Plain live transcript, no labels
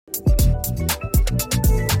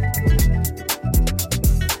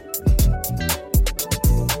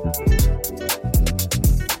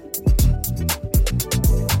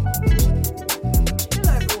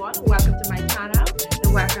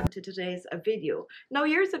today's video. Now,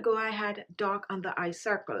 years ago, I had dark under eye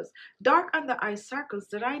circles. Dark under eye circles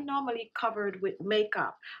that I normally covered with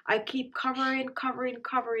makeup. I keep covering.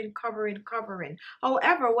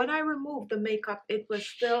 However, when I removed the makeup, it was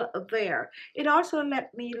still there. It also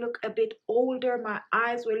let me look a bit older. My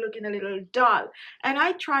eyes were looking a little dull. And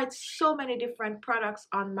I tried so many different products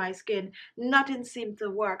on my skin. Nothing seemed to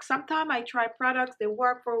work. Sometimes I try products, they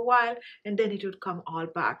work for a while, and then it would come all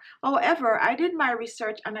back. However, I did my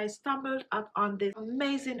research and I stumbled on this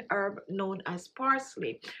amazing herb known as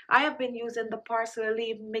parsley. I have been using the parsley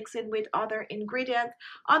leaf mixing with other ingredients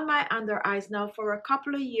on my under eyes now for a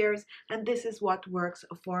couple of years, and this is what works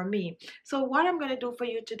for me. So what I'm going to do for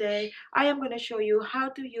you today, I am going to show you how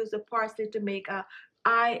to use the parsley to make a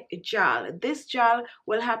eye gel. This gel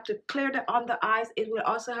will help to clear the under eyes. It will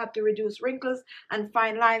also help to reduce wrinkles and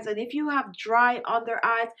fine lines, and if you have dry under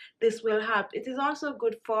eyes, this will help. It is also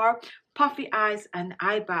good for puffy eyes and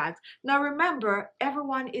eye bags. Now remember,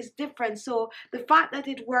 everyone is different, so the fact that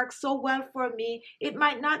it works so well for me, it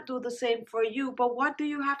might not do the same for you. But what do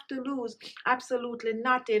you have to lose? Absolutely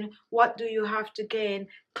nothing. What do you have to gain?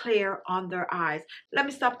 Clear under eyes. Let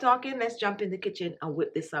me stop talking. Let's jump in the kitchen and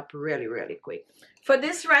whip this up really quick. For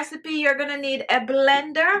this recipe, you're gonna need a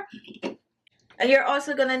blender, and you're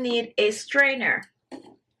also gonna need a strainer.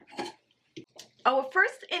 Our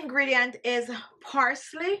first ingredient is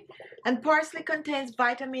parsley, and parsley contains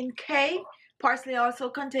vitamin K. Parsley also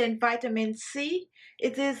contains vitamin C.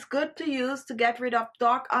 It is good to use to get rid of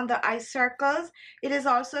dark under eye circles. It is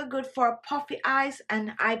also good for puffy eyes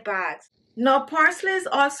and eye bags. Now, parsley is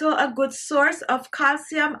also a good source of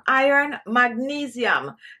calcium, iron,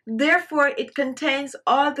 magnesium. Therefore, it contains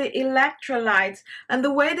all the electrolytes. And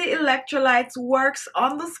the way the electrolytes works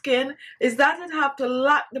on the skin is that it helps to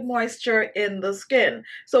lock the moisture in the skin.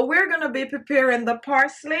 So we're going to be preparing the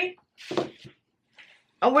parsley.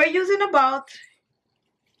 And we're using about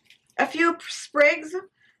a few sprigs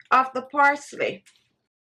of the parsley.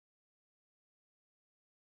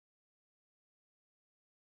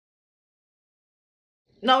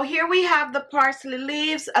 Now here we have the parsley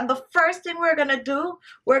leaves, and the first thing we're going to do,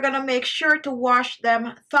 we're going to make sure to wash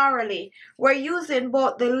them thoroughly. We're using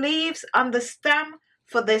both the leaves and the stem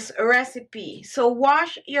for this recipe. So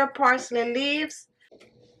wash your parsley leaves.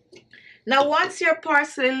 Now once your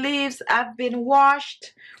parsley leaves have been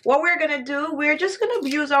washed, what we're going to do, we're just going to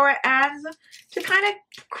use our hands to kind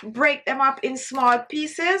of break them up in small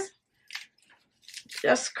pieces.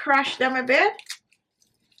 Just crush them a bit.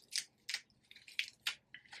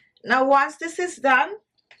 Now once this is done,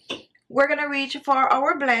 we're going to reach for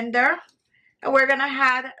our blender, and we're going to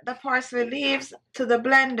add the parsley leaves to the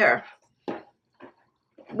blender.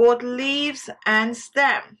 Both leaves and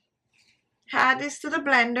stem. Add this to the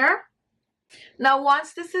blender. Now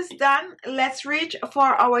once this is done, let's reach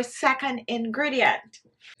for our second ingredient.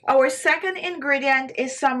 Our second ingredient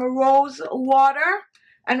is some rose water.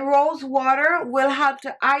 And rose water will help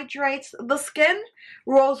to hydrate the skin.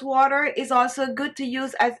 Rose water is also good to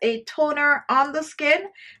use as a toner on the skin.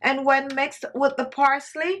 And when mixed with the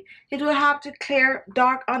parsley, it will help to clear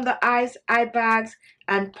dark under eyes, eye bags,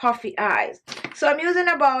 and puffy eyes. So I'm using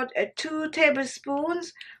about 2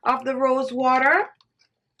 tablespoons of the rose water.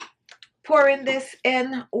 Pouring this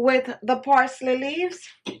in with the parsley leaves.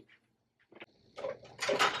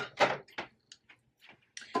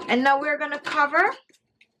 And now we're going to cover.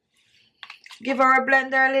 Give our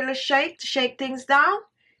blender a little shake to shake things down,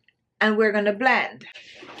 and we're going to blend.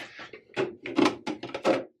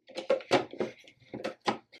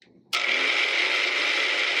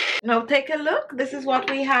 Now take a look. This is what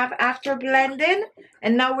we have after blending,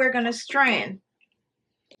 and now we're going to strain.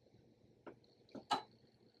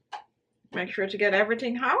 Make sure to get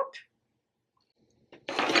everything out.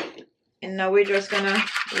 And now we're just going to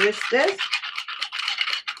whisk this.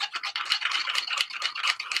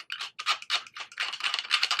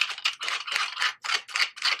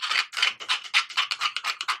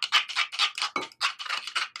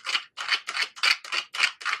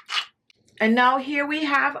 And now here we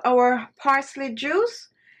have our parsley juice,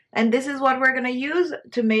 and this is what we're going to use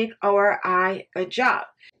to make our eye gel.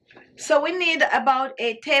 So we need about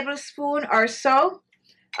a tablespoon or so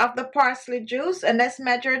of the parsley juice, and let's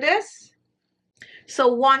measure this. So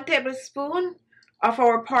 1 tablespoon of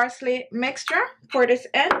our parsley mixture. Pour this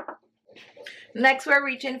in. Next, we're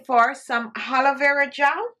reaching for some aloe vera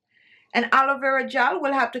gel, and aloe vera gel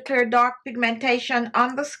will help to clear dark pigmentation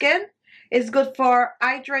on the skin. It's good for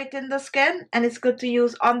hydrating the skin, and it's good to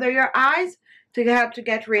use under your eyes to help to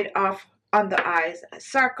get rid of under eyes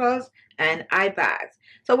circles and eye bags.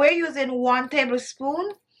 So we're using 1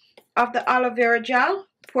 tablespoon of the aloe vera gel.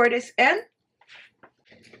 Pour this in.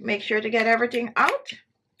 Make sure to get everything out.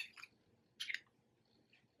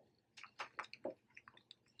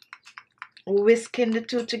 Whisking the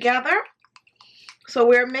two together. So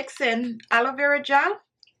we're mixing aloe vera gel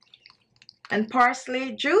and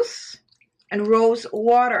parsley juice and rose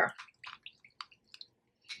water.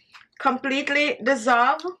 Completely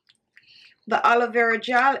dissolve the aloe vera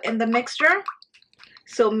gel in the mixture.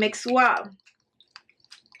 So mix well.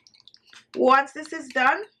 Once this is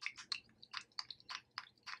done,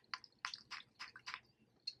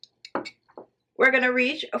 we're going to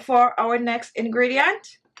reach for our next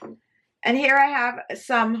ingredient. And here I have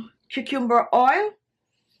some cucumber oil.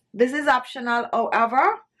 This is optional,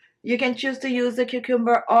 however. You can choose to use the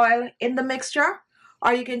cucumber oil in the mixture,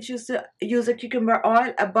 or you can choose to use the cucumber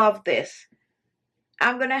oil above this.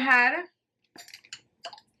 I'm going to add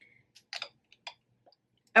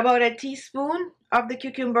about a teaspoon of the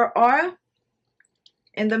cucumber oil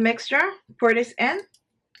in the mixture. Pour this in.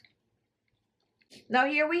 Now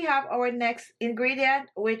here we have our next ingredient,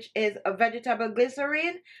 which is a vegetable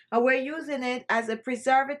glycerin, and we're using it as a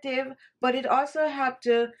preservative, but it also helps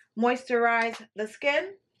to moisturize the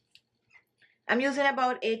skin. I'm using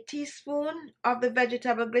about a teaspoon of the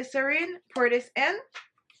vegetable glycerin. Pour this in.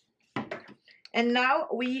 And now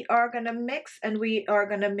we are going to mix, and we are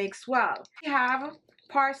going to mix well. We have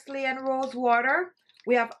parsley and rose water.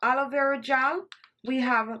 We have aloe vera gel. We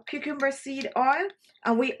have cucumber seed oil,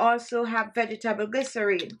 and we also have vegetable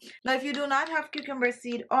glycerin. Now, if you do not have cucumber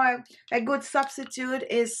seed oil, a good substitute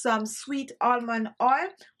is some sweet almond oil,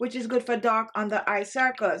 which is good for dark under eye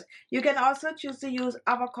circles. You can also choose to use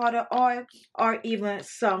avocado oil or even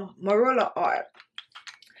some marula oil.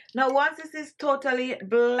 Now, once this is totally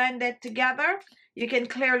blended together, you can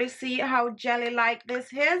clearly see how jelly-like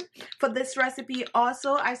this is. For this recipe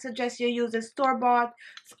also, I suggest you use a store-bought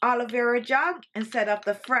aloe vera gel instead of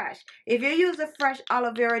the fresh. If you use the fresh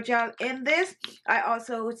aloe vera gel in this, I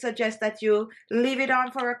also would suggest that you leave it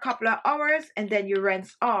on for a couple of hours and then you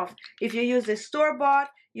rinse off. If you use the store-bought,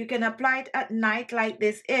 you can apply it at night like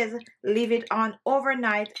this is, leave it on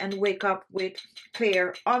overnight and wake up with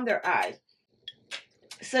clear under eyes.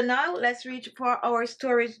 So now let's reach for our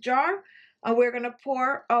storage jar, and we're going to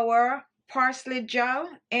pour our parsley gel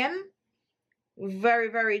in. Very,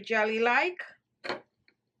 very jelly-like.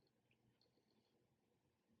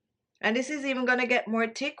 And this is even going to get more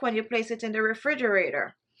thick when you place it in the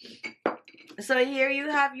refrigerator. So here you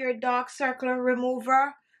have your dark circle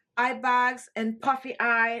remover, eye bags, and puffy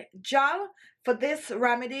eye gel. For this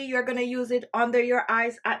remedy, you're going to use it under your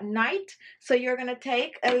eyes at night. So you're going to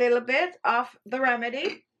take a little bit of the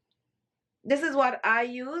remedy. This is what I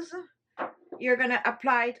use. You're going to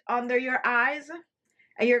apply it under your eyes,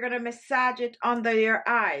 and you're going to massage it under your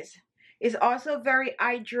eyes. It's also very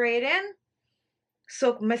hydrating.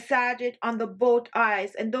 So massage it under both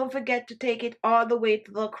eyes. And don't forget to take it all the way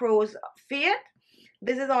to the crow's feet.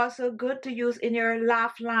 This is also good to use in your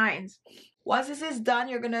laugh lines. Once this is done,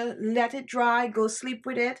 you're going to let it dry, go sleep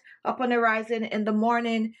with it. Upon arising in the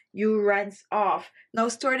morning, you rinse off. Now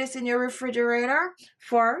store this in your refrigerator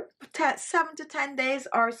for 7 to 10 days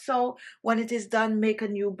or so. When it is done, make a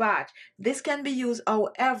new batch. This can be used,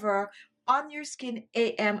 however, on your skin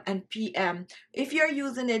AM and PM. If you're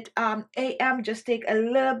using it AM, just take a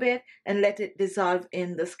little bit and let it dissolve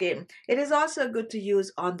in the skin. It is also good to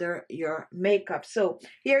use under your makeup. So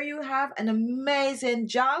here you have an amazing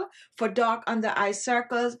gel for dark under eye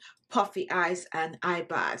circles, puffy eyes, and eye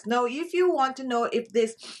bags. Now, if you want to know if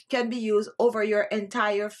this can be used over your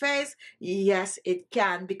entire face, yes, it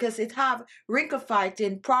can, because it have wrinkle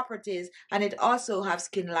fighting properties and it also have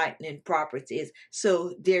skin lightening properties.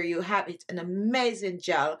 So there you have it, an amazing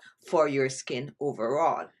gel for your skin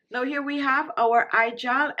overall. Now here we have our eye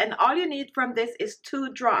gel, and all you need from this is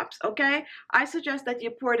 2 drops, okay? I suggest that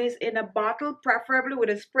you pour this in a bottle, preferably with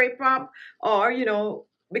a spray pump, or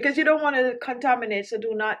because you don't want to contaminate, so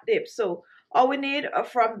do not dip. So all we need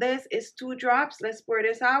from this is 2 drops. Let's pour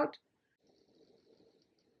this out.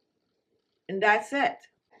 And that's it.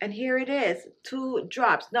 And here it is, 2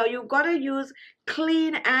 drops. Now you gotta use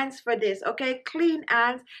clean hands for this, okay? Clean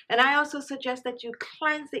hands. And I also suggest that you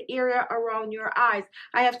cleanse the area around your eyes.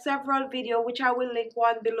 I have several videos, which I will link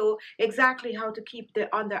one below, exactly how to keep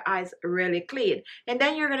the under eyes really clean. And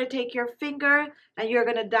then you're gonna take your finger and you're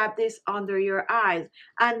gonna dab this under your eyes.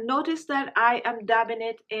 And notice that I am dabbing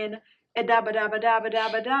it in a dabba dabba dabba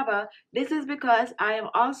dabba dabba. This is because I am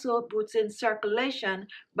also boosting circulation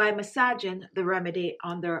by massaging the remedy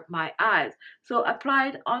under my eyes. So apply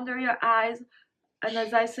it under your eyes and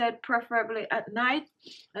as I said, preferably at night.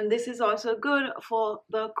 And this is also good for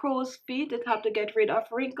the crow's feet that have to get rid of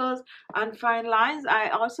wrinkles and fine lines. I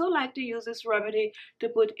also like to use this remedy to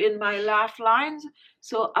put in my laugh lines.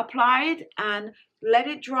 So apply it and let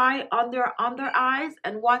it dry under eyes,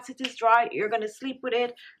 and once it is dry, you're going to sleep with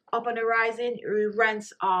it. Upon arising, you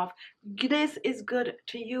rinse off. This is good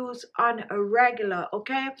to use on a regular,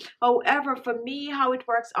 okay? However, for me, how it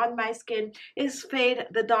works on my skin is fade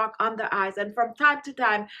the dark under eyes, and from time to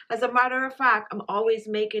time, as a matter of fact, I'm always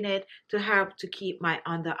making it to help to keep my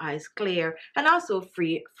under eyes clear and also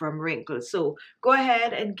free from wrinkles. So go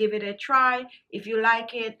ahead and give it a try. If you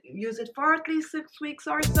like it, use it for at least 6 weeks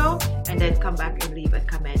or so, and then come back and leave a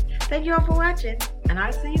comment. Thank you all for watching, and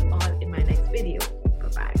I'll see you all in my next video.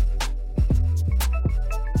 Bye-bye.